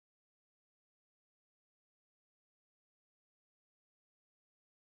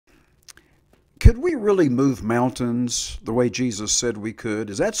Could we really move mountains the way Jesus said we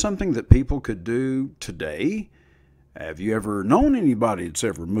could? Is that something that people could do today? Have you ever known anybody that's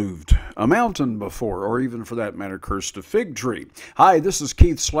ever moved a mountain before, or even for that matter, cursed a fig tree? Hi, this is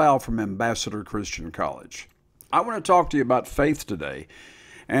Keith Slough from Ambassador Christian College. I want to talk to you about faith today.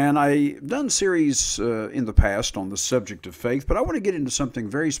 And I've done series in the past on the subject of faith, but I want to get into something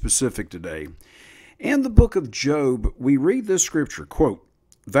very specific today. In the book of Job, we read this scripture, quote,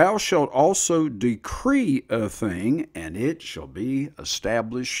 "Thou shalt also decree a thing, and it shall be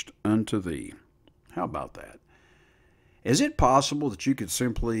established unto thee." How about that? Is it possible that you could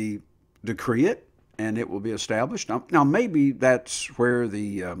simply decree it and it will be established? Now maybe that's where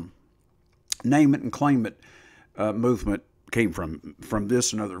the name it and claim it movement came from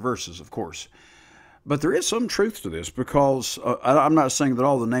this and other verses, of course. But there is some truth to this, because I'm not saying that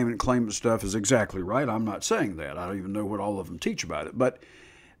all the name it and claim it stuff is exactly right. I'm not saying that. I don't even know what all of them teach about it.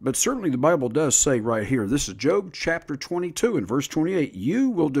 But certainly the Bible does say right here, this is Job chapter 22 and verse 28,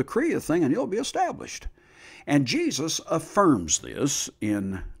 "You will decree a thing and it'll be established." And Jesus affirms this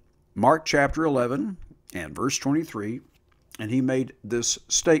in Mark chapter 11 and verse 23, and he made this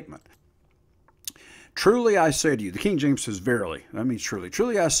statement. "Truly I say to you," the King James says verily, that means truly,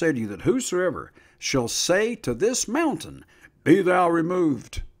 "truly I say to you that whosoever shall say to this mountain, Be thou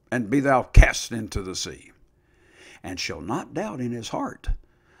removed, and be thou cast into the sea, and shall not doubt in his heart,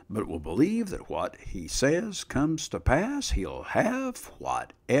 but will believe that what he says comes to pass, he'll have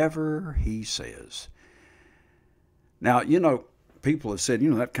whatever he says." Now, people have said,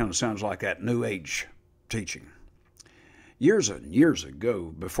 that kind of sounds like that New Age teaching. Years and years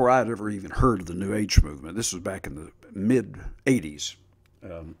ago, before I'd ever even heard of the New Age movement, this was back in the mid-'80s,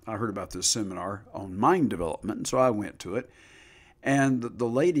 I heard about this seminar on mind development, and so I went to it. And the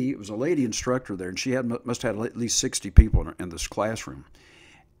lady, it was a lady instructor there, and she must have had at least 60 people in this classroom.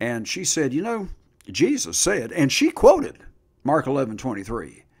 And she said, Jesus said, and she quoted Mark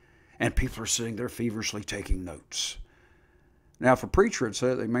 11:23, and people are sitting there feverishly taking notes. Now, if a preacher had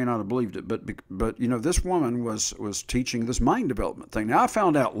said it, they may not have believed it, but this woman was teaching this mind development thing. Now, I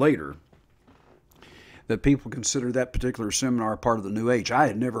found out later that people consider that particular seminar part of the New Age. I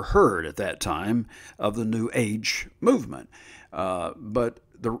had never heard at that time of the New Age movement. But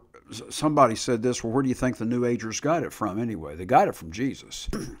somebody said this, well, where do you think the New Agers got it from anyway? They got it from Jesus.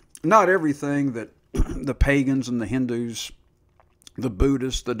 Not everything that the pagans and the Hindus, the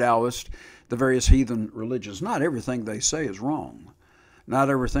Buddhists, the Taoists, the various heathen religions, not everything they say is wrong. Not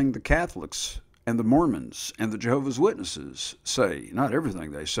everything the Catholics and the Mormons and the Jehovah's Witnesses say, not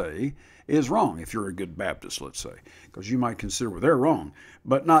everything they say is wrong, if you're a good Baptist, let's say, because you might consider, well, they're wrong.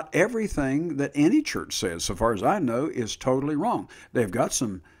 But not everything that any church says, so far as I know, is totally wrong. They've got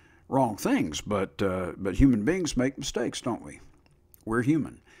some wrong things, but human beings make mistakes, don't we? We're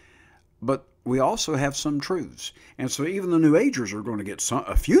human. But we also have some truths. And so even the New Agers are going to get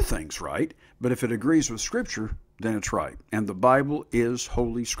a few things right, but if it agrees with Scripture, then it's right. And the Bible is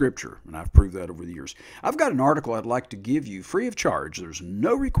Holy Scripture, and I've proved that over the years. I've got an article I'd like to give you free of charge. There's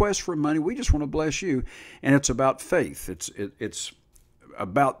no request for money. We just want to bless you, and it's about faith. It's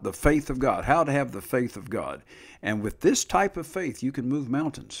about the faith of God, how to have the faith of God. And with this type of faith, you can move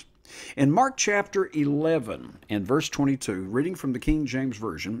mountains. In Mark chapter 11 and verse 22, reading from the King James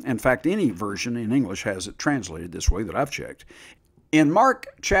Version, in fact, any version in English has it translated this way that I've checked. In Mark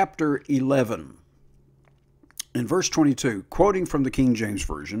chapter 11, in verse 22, quoting from the King James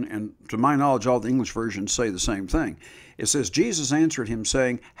Version, and to my knowledge, all the English versions say the same thing. It says, Jesus answered him,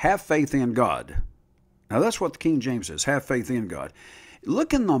 saying, "Have faith in God." Now, that's what the King James says, have faith in God.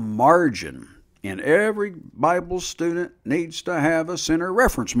 Look in the margin. And every Bible student needs to have a center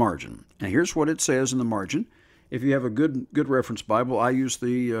reference margin. And here's what it says in the margin. If you have a good reference Bible, I use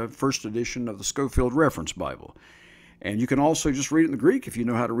the first edition of the Schofield Reference Bible. And you can also just read it in the Greek if you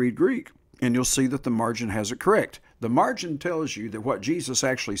know how to read Greek. And you'll see that the margin has it correct. The margin tells you that what Jesus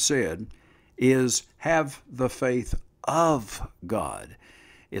actually said is have the faith of God.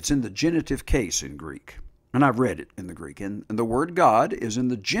 It's in the genitive case in Greek. And I've read it in the Greek. And the word God is in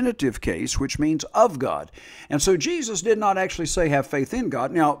the genitive case, which means of God. And so Jesus did not actually say have faith in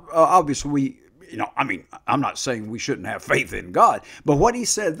God. Now, obviously, I'm not saying we shouldn't have faith in God. But what he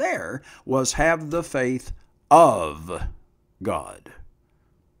said there was have the faith of God.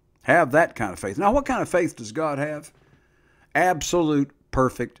 Have that kind of faith. Now, what kind of faith does God have? Absolute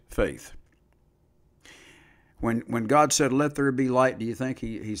perfect faith. When God said, "Let there be light," do you think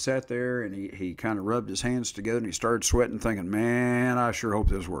he sat there and he kind of rubbed his hands together and he started sweating, thinking, "Man, I sure hope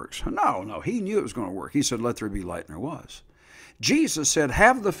this works"? No, he knew it was going to work. He said, "Let there be light," and there was. Jesus said,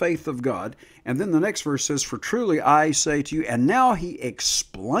 "Have the faith of God." And then the next verse says, "For truly I say to you," and now he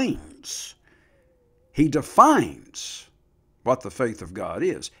explains He defines what the faith of God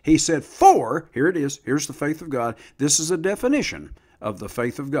is. He said, for, here it is, here's the faith of God. This is a definition of the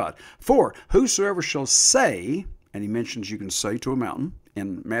faith of God. For whosoever shall say, and he mentions you can say to a mountain.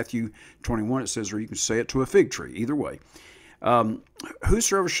 In Matthew 21 it says, or you can say it to a fig tree, either way.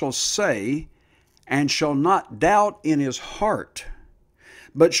 Whosoever shall say, and shall not doubt in his heart,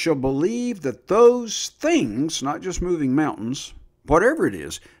 but shall believe that those things, not just moving mountains, whatever it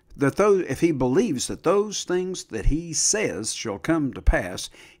is, that those, if he believes that those things that he says shall come to pass,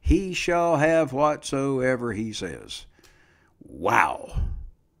 he shall have whatsoever he says. Wow.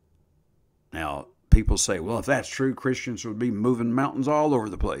 Now, people say, well, if that's true, Christians would be moving mountains all over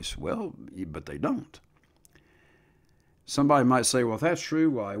the place. Well, but they don't. Somebody might say, well, if that's true,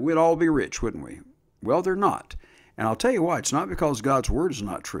 why, we'd all be rich, wouldn't we? Well, they're not. And I'll tell you why. It's not because God's word is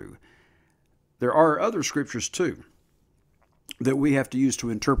not true. There are other scriptures, too, that we have to use to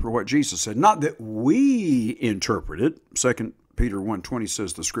interpret what Jesus said. Not that we interpret it. 2 Peter 1:20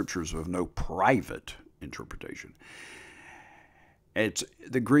 says the scriptures of no private interpretation.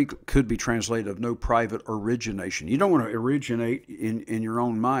 The Greek could be translated of no private origination. You don't want to originate in your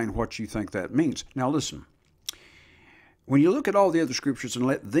own mind what you think that means. Now listen, when you look at all the other scriptures and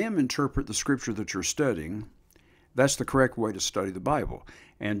let them interpret the scripture that you're studying, that's the correct way to study the Bible.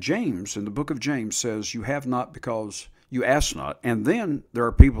 And James, in the book of James, says, you have not because you ask not. And then there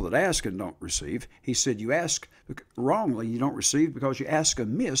are people that ask and don't receive. He said, you ask wrongly, you don't receive because you ask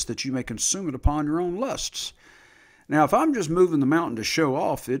amiss that you may consume it upon your own lusts. Now, if I'm just moving the mountain to show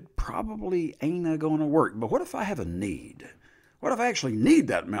off, it probably ain't going to work. But what if I have a need? What if I actually need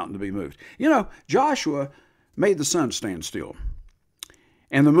that mountain to be moved? You know, Joshua made the sun stand still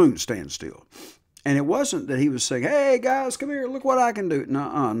and the moon stand still. And it wasn't that he was saying, hey, guys, come here, look what I can do.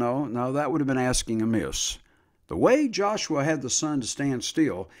 No, that would have been asking amiss. The way Joshua had the sun to stand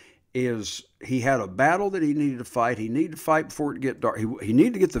still is he had a battle that he needed to fight. He needed to fight before it get dark. He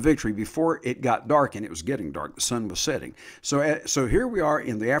needed to get the victory before it got dark, and it was getting dark. The sun was setting. So here we are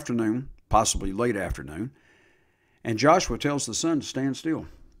in the afternoon, possibly late afternoon, and Joshua tells the sun to stand still.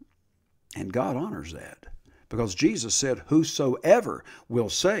 And God honors that because Jesus said, whosoever will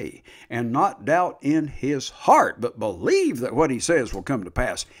say and not doubt in his heart, but believe that what he says will come to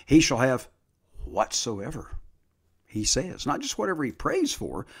pass, he shall have whatsoever he says. Not just whatever he prays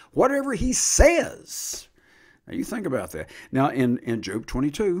for, whatever he says. Now you think about that. Now in Job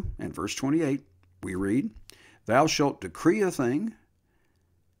 22 and verse 28, we read, thou shalt decree a thing,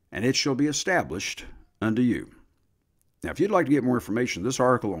 and it shall be established unto you. Now, if you'd like to get more information, this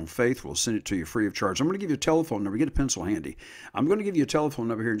article on faith will send it to you free of charge. I'm going to give you a telephone number. Get a pencil handy. I'm going to give you a telephone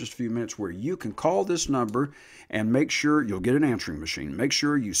number here in just a few minutes where you can call this number and make sure you'll get an answering machine. Make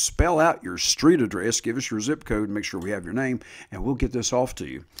sure you spell out your street address, give us your zip code, make sure we have your name, and we'll get this off to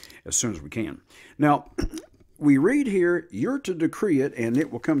you as soon as we can. Now, we read here, you're to decree it, and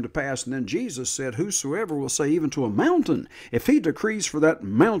it will come to pass. And then Jesus said, whosoever will say even to a mountain, if he decrees for that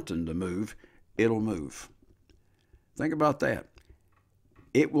mountain to move, it'll move. Think about that.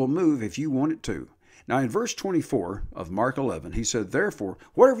 It will move if you want it to. Now, in verse 24 of Mark 11, he said, therefore,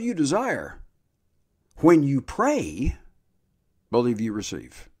 whatever you desire, when you pray, believe you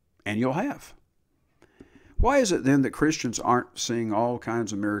receive, and you'll have. Why is it then that Christians aren't seeing all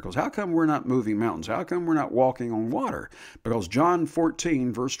kinds of miracles? How come we're not moving mountains? How come we're not walking on water? Because John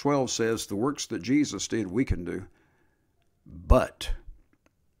 14, verse 12 says, the works that Jesus did, we can do. But,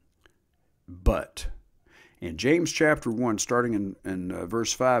 in James chapter 1, starting in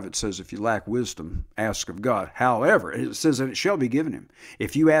verse 5, it says, if you lack wisdom, ask of God. However, it says that it shall be given him.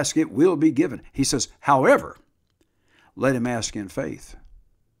 If you ask, it will be given. He says, however, let him ask in faith.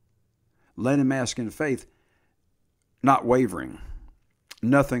 Let him ask in faith, not wavering,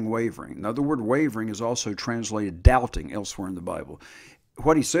 nothing wavering. Now, the word wavering is also translated doubting elsewhere in the Bible.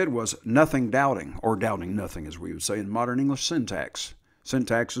 What he said was nothing doubting, or doubting nothing, as we would say in modern English syntax.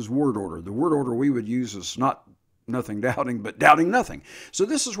 Syntax is word order. The word order we would use is not nothing doubting, but doubting nothing. So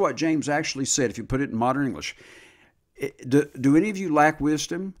this is what James actually said, if you put it in modern English. Do any of you lack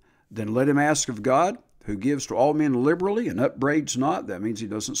wisdom? Then let him ask of God, who gives to all men liberally and upbraids not. That means he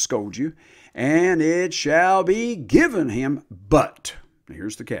doesn't scold you. And it shall be given him. But,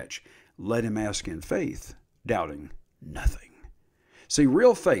 here's the catch, let him ask in faith, doubting nothing. See,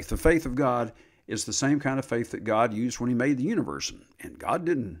 real faith, the faith of God, is the same kind of faith that God used when he made the universe. And God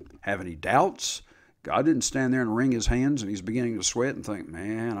didn't have any doubts. God didn't stand there and wring his hands and he's beginning to sweat and think,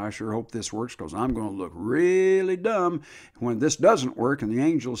 man, I sure hope this works because I'm going to look really dumb when this doesn't work. And the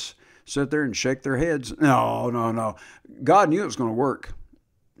angels sit there and shake their heads. No. God knew it was going to work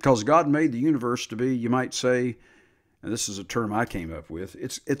because God made the universe to be, you might say, and this is a term I came up with,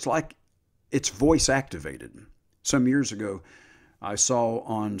 it's like it's voice activated. Some years ago, I saw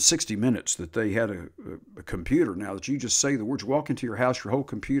on 60 Minutes that they had a computer now that you just say the words, you walk into your house,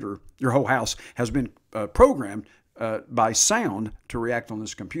 your whole house has been programmed by sound to react on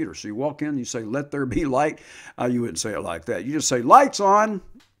this computer. So you walk in, you say, "Let there be light." You wouldn't say it like that. You just say, "Lights on,"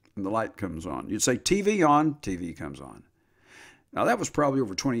 and the light comes on. You'd say, "TV on," TV comes on. Now that was probably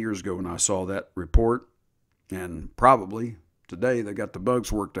over 20 years ago when I saw that report, and probably today they got the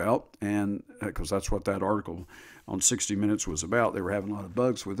bugs worked out, and because that's what that article on 60 Minutes was about. They were having a lot of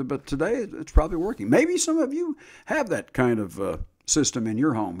bugs with it, but today it's probably working. Maybe some of you have that kind of system in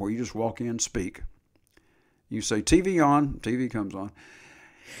your home where you just walk in, speak. You say, "TV on," TV comes on.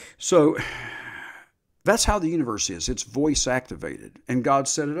 So that's how the universe is. It's voice activated, and God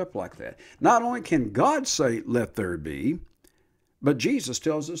set it up like that. Not only can God say, "Let there be," but Jesus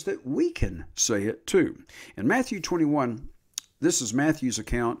tells us that we can say it too. In Matthew 21, this is Matthew's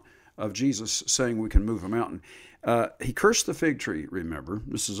account of Jesus saying we can move a mountain. He cursed the fig tree, remember.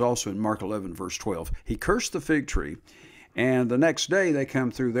 This is also in Mark 11, verse 12. He cursed the fig tree, and the next day they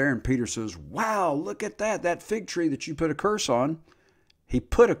come through there, and Peter says, "Wow, look at that fig tree that you put a curse on." He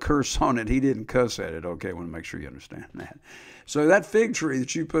put a curse on it. He didn't cuss at it. Okay, I want to make sure you understand that. So that fig tree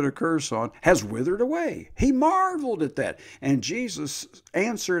that you put a curse on has withered away. He marveled at that. And Jesus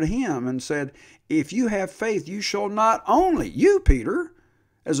answered him and said, "If you have faith, you shall not only, you, Peter,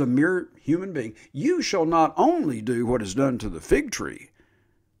 as a mere human being, you shall not only do what is done to the fig tree,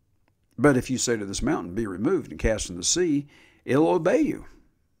 but if you say to this mountain, 'Be removed and cast in the sea,' it'll obey you."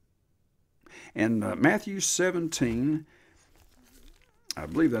 And Matthew 17, I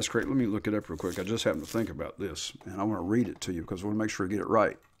believe that's correct. Let me look it up real quick. I just happened to think about this, and I want to read it to you because I want to make sure I get it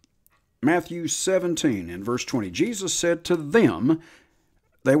right. Matthew 17 and verse 20, Jesus said to them,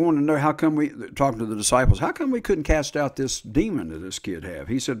 they wanted to know how come talking to the disciples, how come we couldn't cast out this demon that this kid have?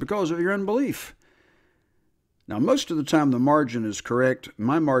 He said, "Because of your unbelief." Now, most of the time the margin is correct.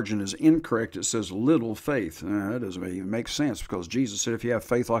 My margin is incorrect. It says little faith. That doesn't even make sense because Jesus said if you have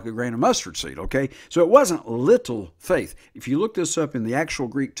faith like a grain of mustard seed, okay? So it wasn't little faith. If you look this up in the actual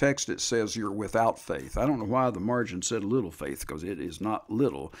Greek text, it says you're without faith. I don't know why the margin said little faith because it is not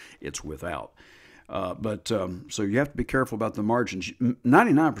little, it's without. So you have to be careful about the margins.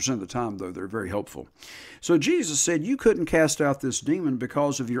 99% of the time, though, they're very helpful. So Jesus said you couldn't cast out this demon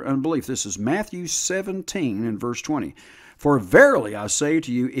because of your unbelief. This is Matthew 17 and verse 20. "For verily I say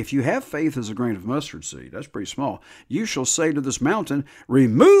to you, if you have faith as a grain of mustard seed," that's pretty small, "you shall say to this mountain,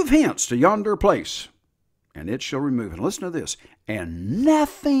 'Remove hence to yonder place,' and it shall remove." And listen to this, "and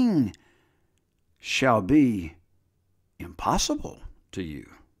nothing shall be impossible to you."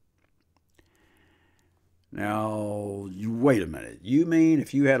 Now, wait a minute. You mean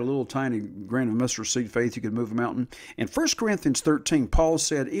if you had a little tiny grain of mustard seed faith, you could move a mountain? In 1 Corinthians 13, Paul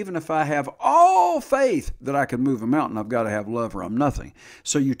said, even if I have all faith that I can move a mountain, I've got to have love or I'm nothing.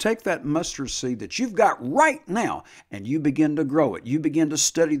 So you take that mustard seed that you've got right now and you begin to grow it. You begin to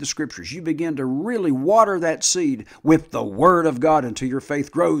study the scriptures. You begin to really water that seed with the Word of God until your faith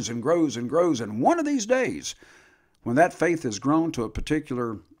grows and grows and grows. And one of these days, when that faith has grown to a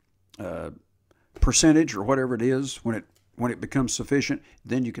particular percentage or whatever it is, when it becomes sufficient,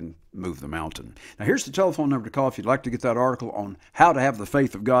 then you can move the mountain. Now here's the telephone number to call if you'd like to get that article on how to have the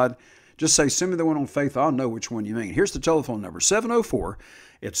faith of God. Just say, "Send me the one on faith." I'll know which one you mean. Here's the telephone number, 704.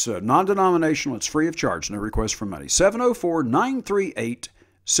 It's non-denominational. It's free of charge. No request for money.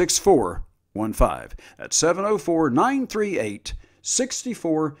 704-938-6415. That's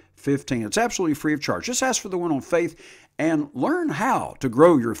 704-938-6415. It's absolutely free of charge. Just ask for the one on faith and learn how to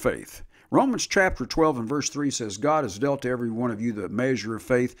grow your faith. Romans chapter 12 and verse 3 says, God has dealt to every one of you the measure of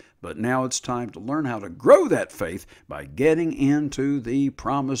faith, but now it's time to learn how to grow that faith by getting into the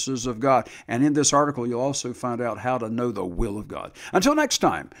promises of God. And in this article, you'll also find out how to know the will of God. Until next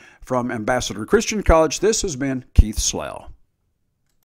time, from Ambassador Christian College, this has been Keith Slough.